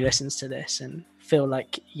family listens to this and feel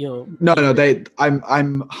like you're. No. I'm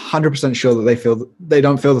 100% sure that they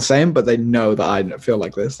don't feel the same, but they know that I feel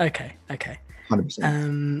like this. Okay.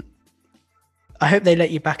 100%. I hope they let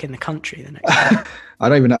you back in the country the next time. I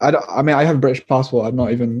don't even know. I have a British passport. I'm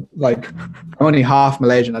not even like, I'm only half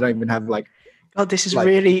Malaysian. I don't even have like. Oh, this is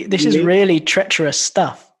really treacherous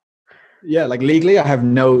stuff. Yeah, like legally, I have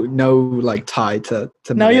no like tie to.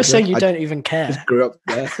 Now you're saying you don't even care. Just grew up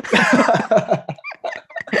there.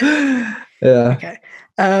 Yeah. Okay.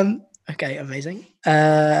 Okay. Amazing.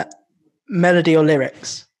 Melody or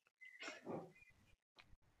lyrics?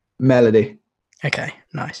 Melody. Okay.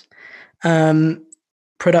 Nice.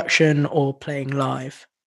 Production or playing live?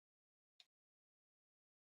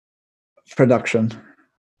 Production.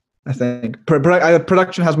 I think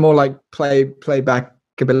production has more like playback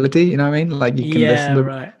ability. You know what I mean? Like you can listen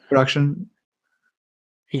to production.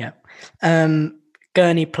 Yeah.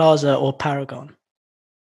 Gurney Plaza or Paragon?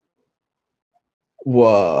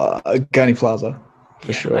 Whoa, Gurney Plaza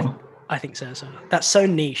for sure. I think so. That's so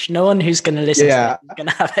niche. No one who's going to listen to it is going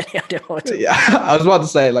to have any idea what to. Yeah, I was about to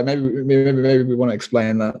say like maybe we want to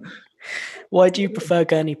explain that. Why do you prefer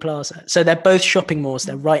Gurney Plaza? So they're both shopping malls.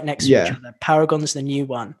 They're right next to each other. Paragon's the new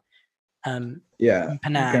one. Penang.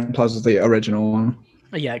 Gurney Plaza's the original one.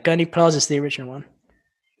 Yeah, Gurney Plaza's the original one.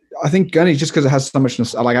 I think Gurney, just because it has so much,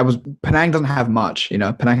 Penang doesn't have much,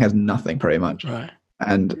 Penang has nothing pretty much. Right.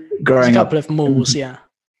 And growing up. There's a couple of malls, yeah.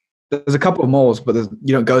 There's a couple of malls, but you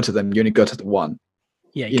don't go to them. You only go to the one.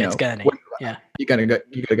 Yeah, you get to Gurney. Yeah. You go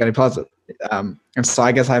to Gurney Plaza. And so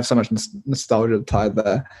I guess I have so much nostalgia tied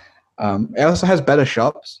there. It also has better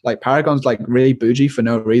shops. Like Paragon's like really bougie for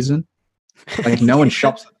no reason. Like no one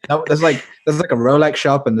shops. No, there's like a Rolex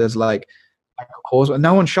shop and there's like a Cause.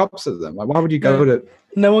 No one shops at them. Like why would you go to?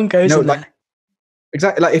 No one goes in there.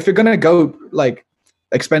 Exactly. Like if you're gonna go like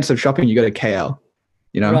expensive shopping, you go to KL.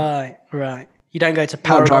 Right. You don't go to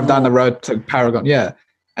Paragon. Drive down the road to Paragon. Yeah,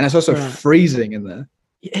 and it's also freezing in there.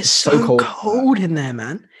 It's so cold in there,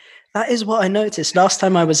 man. That is what I noticed last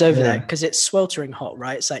time I was over there, because it's sweltering hot,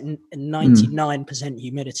 right? It's like 99%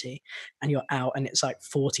 humidity and you're out and it's like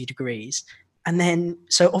 40 degrees. And then,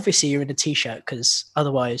 so obviously you're in a t-shirt because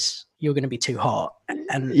otherwise you're going to be too hot.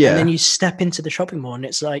 And then you step into the shopping mall and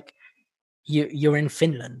it's like you're in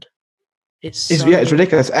Finland. It's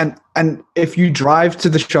ridiculous. And if you drive to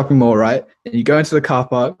the shopping mall, right, and you go into the car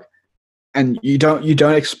park and you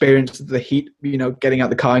don't experience the heat, getting out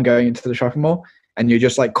the car and going into the shopping mall, and you're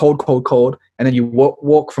just like cold, and then you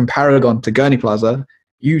walk from Paragon to Gurney Plaza,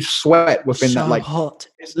 you sweat within that like hot.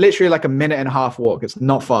 It's literally like a minute and a half walk. It's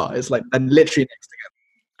not far. It's like they're literally next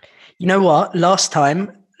together. You know what? Last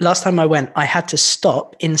time I went, I had to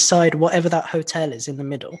stop inside whatever that hotel is in the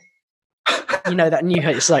middle. That new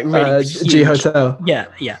hotel. It's like really huge. G Hotel. Yeah.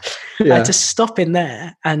 I had to stop in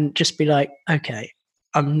there and just be like, okay,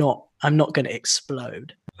 I'm not going to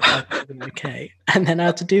explode. Okay, and then I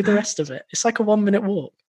had to do the rest of it. It's like a 1 minute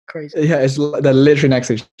walk. Crazy. Yeah, they're literally next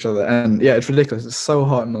to each other, and yeah, it's ridiculous. It's so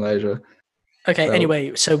hot in Malaysia. Okay. So,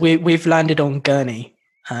 anyway, so we've landed on Gurney.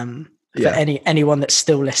 For anyone that's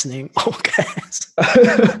still listening or cares.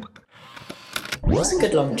 It was a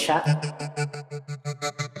good long chat.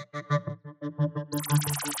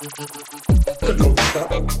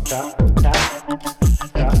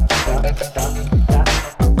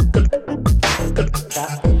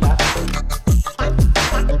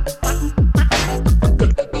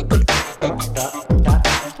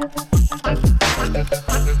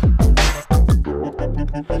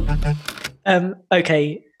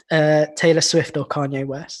 Okay, Taylor Swift or Kanye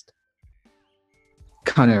West?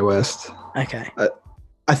 Kanye West. Okay.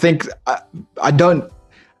 I think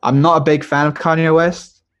I'm not a big fan of Kanye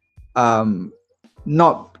West. I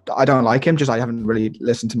don't like him, just I haven't really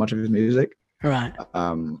listened to much of his music. Right.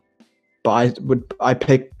 But I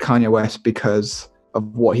pick Kanye West because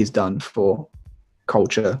of what he's done for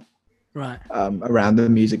culture. Right. Around the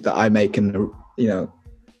music that I make, and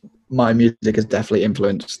my music is definitely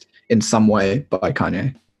influenced in some way by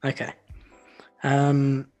Kanye. Okay.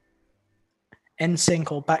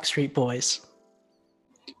 NSYNC or Backstreet Boys?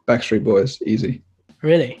 Backstreet Boys, easy.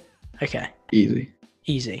 Really? Okay. Easy.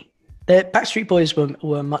 The Backstreet Boys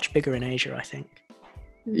were much bigger in Asia, I think.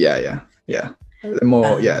 Yeah. They're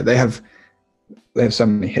more. They have so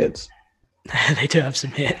many hits. They do have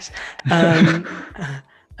some hits.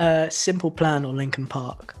 Simple Plan or Linkin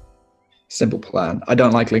Park? Simple Plan. I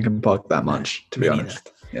don't like Linkin Park that much, to be me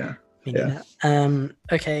honest. Yeah. Me neither.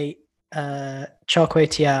 Okay. Char Kway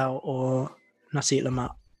Teow or Nasi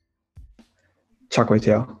Lemak? Char Kway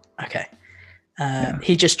Teow. Okay.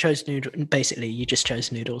 He just chose noodle. Basically, you just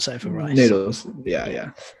chose noodles over rice. Noodles.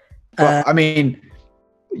 Yeah. But I mean,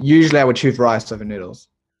 usually I would choose rice over noodles.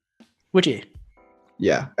 Would you?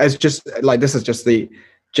 Yeah. It's just like, this is just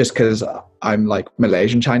because I'm like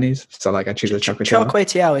Malaysian Chinese, so like I choose the Char Kway Teow. Char Kway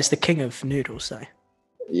Teow is the king of noodles, though.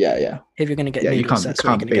 Yeah. If you're going to get noodles, you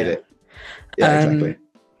can't beat it. Yeah, exactly.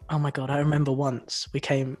 Oh my god, I remember once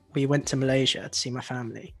we went to Malaysia to see my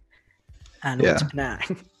family, and went to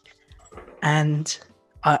Penang, and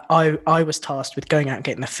I was tasked with going out and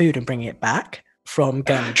getting the food and bringing it back from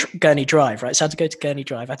Gurney Drive, right? So I had to go to Gurney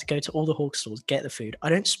Drive. I had to go to all the hawker stores, get the food. I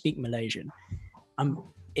don't speak Malaysian.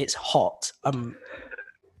 It's hot. I'm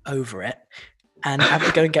over it. And I have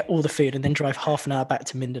to go and get all the food and then drive half an hour back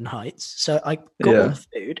to Minden Heights. So I got all the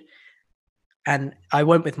food, and I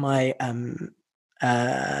went with my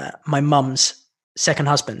my mum's second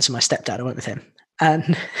husband, so my stepdad. I went with him,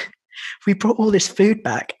 and we brought all this food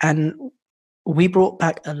back, and we brought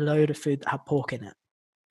back a load of food that had pork in it.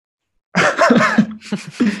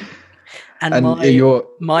 and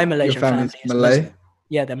my Malaysian family is Malay.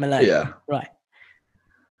 Yeah, they're Malay. Yeah, right.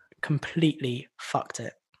 Completely fucked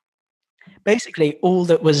it. Basically, all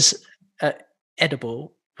that was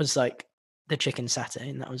edible was like the chicken satay,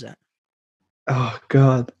 and that was it. Oh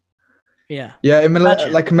god. Yeah. Yeah, in Malay,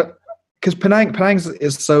 like, because Penang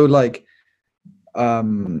is so like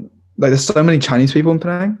there's so many Chinese people in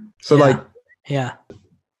Penang, so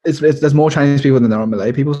there's more Chinese people than there are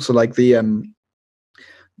Malay people. So like the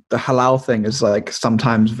halal thing is like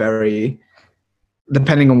sometimes very,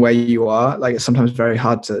 depending on where you are, like it's sometimes very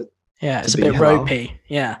hard to. Yeah, it's a bit ropey.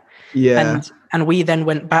 Yeah. Yeah. And we then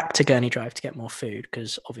went back to Gurney Drive to get more food,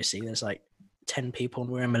 because obviously there's like 10 people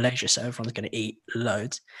and we're in Malaysia, so everyone's going to eat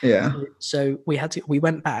loads. Yeah. So we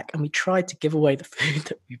went back and we tried to give away the food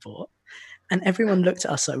that we bought, and everyone looked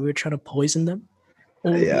at us like we were trying to poison them.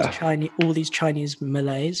 All these Chinese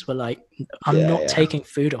Malays were like, I'm not taking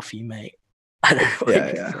food off you, mate. I don't know what you put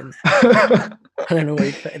in there. I don't know what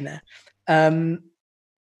you put in there.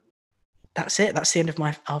 That's it. That's the end of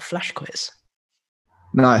our flash quiz.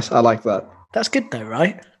 Nice. I like that. That's good though,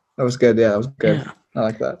 right? That was good. Yeah, that was good. Yeah. I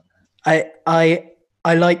like that.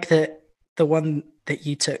 I like that the one that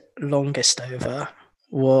you took longest over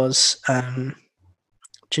was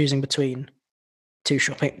choosing between two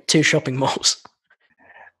shopping malls.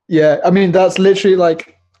 Yeah, I mean that's literally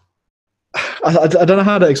like I don't know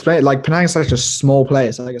how to explain it. Like Penang is such a small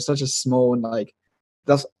place. Like it's such a small, and like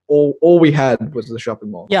that's all we had was the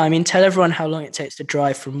shopping mall. Yeah, I mean, tell everyone how long it takes to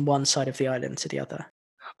drive from one side of the island to the other.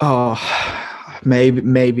 Oh,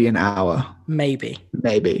 maybe an hour. Maybe.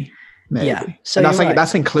 Yeah. So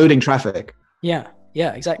that's including traffic. Yeah,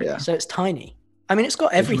 exactly. Yeah. So it's tiny. I mean, it's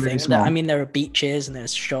got everything. I mean, there are beaches and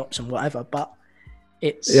there's shops and whatever, but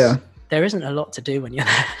there isn't a lot to do when you're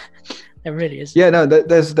there. There really is. Yeah, no,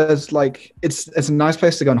 there's like it's a nice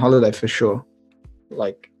place to go on holiday for sure.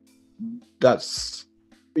 Like that's,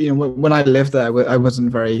 you know, when I lived there, I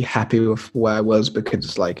wasn't very happy with where I was,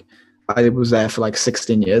 because like I was there for like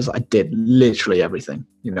 16 years. I did literally everything,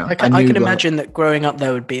 you know. I can imagine that growing up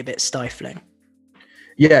there would be a bit stifling.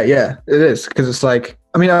 Yeah, it is, because it's like,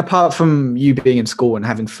 I mean, apart from you being in school and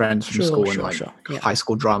having friends from school and like high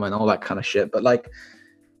school drama and all that kind of shit, but like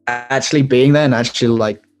actually being there and actually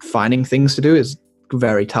like finding things to do is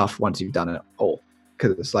very tough once you've done it all,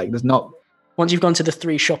 because it's like there's not. Once you've gone to the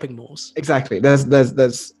 3 shopping malls. Exactly.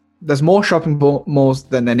 There's more shopping malls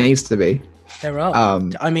than there needs to be. There are.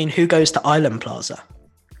 I mean, who goes to Island Plaza?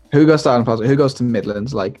 Who goes to Island Plaza? Who goes to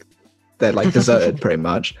Midlands? Like they're like deserted pretty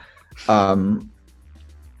much.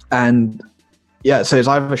 And yeah, so it's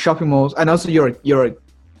either shopping malls, and also you're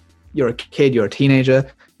a kid, you're a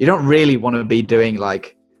teenager. You don't really want to be doing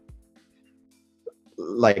like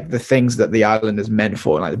the things that the island is meant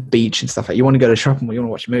for, like the beach and stuff. Like you want to go to shopping mall, you want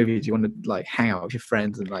to watch movies, you want to like hang out with your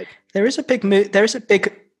friends, and like there is a big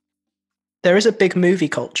movie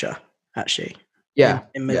culture actually. Yeah,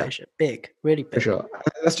 in Malaysia, big, really big. For sure.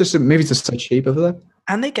 That's just movies are so cheap over there,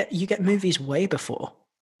 and you get movies way before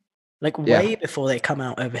they come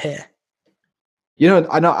out over here. You know,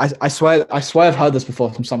 I swear I've heard this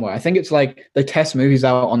before from somewhere. I think it's like they test movies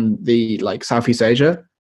out on the like Southeast Asia,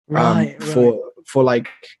 right. For like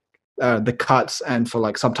the cuts and for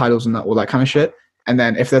like subtitles and all that kind of shit. And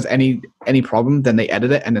then if there's any problem, then they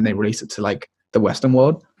edit it and then they release it to like the Western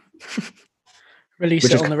world. Release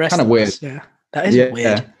Which it is on the rest kind of of weird. us. Yeah, that is weird.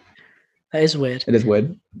 Yeah. That is weird. It is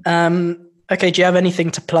weird. Okay, do you have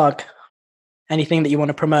anything to plug? Anything that you want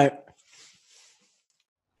to promote?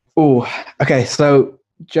 Oh, okay. So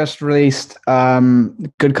just released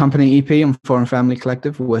Good Company EP on Foreign Family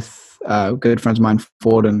Collective with good friends of mine,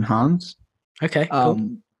 Ford and Hans. Okay,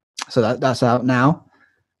 cool. So that's out now.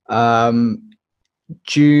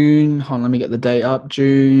 June. Hold on, let me get the date up.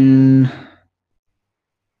 June.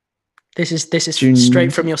 This is June.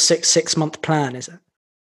 straight from your 6-month plan, is it?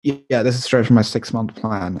 Yeah, this is straight from my 6-month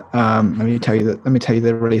plan. Let me tell you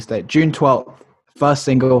the release date. June 12th. First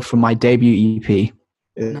single from my debut EP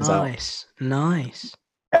is out. Nice.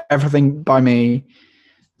 Everything by me.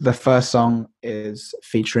 The first song is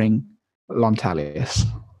featuring Lontalius.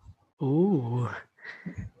 Ooh.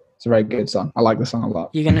 It's a very good song. I like the song a lot.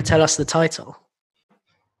 You're going to tell us the title?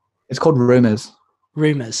 It's called Rumors.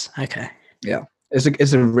 Rumors. Okay. Yeah.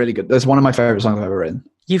 It's a really good. It's one of my favorite songs I've ever written.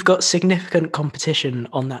 You've got significant competition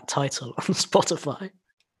on that title on Spotify.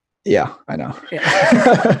 Yeah, I know.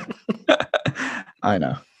 Yeah. I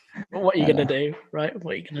know. What are you going to do, right?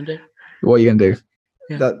 What are you going to do? What are you going to do?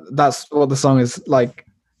 Yeah. That's what the song is like.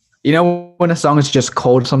 You know when a song is just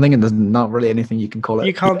called something and there's not really anything you can call it?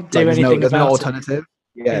 You can't do like, anything there's about no it. alternative.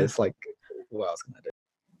 Yeah, it's like, what else can I do?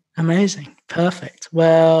 Amazing. Perfect.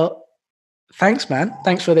 Well, thanks, man.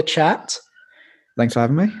 Thanks for the chat. Thanks for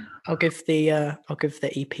having me. I'll give the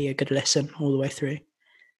EP a good listen all the way through.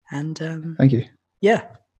 And thank you. Yeah,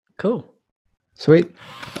 cool. Sweet.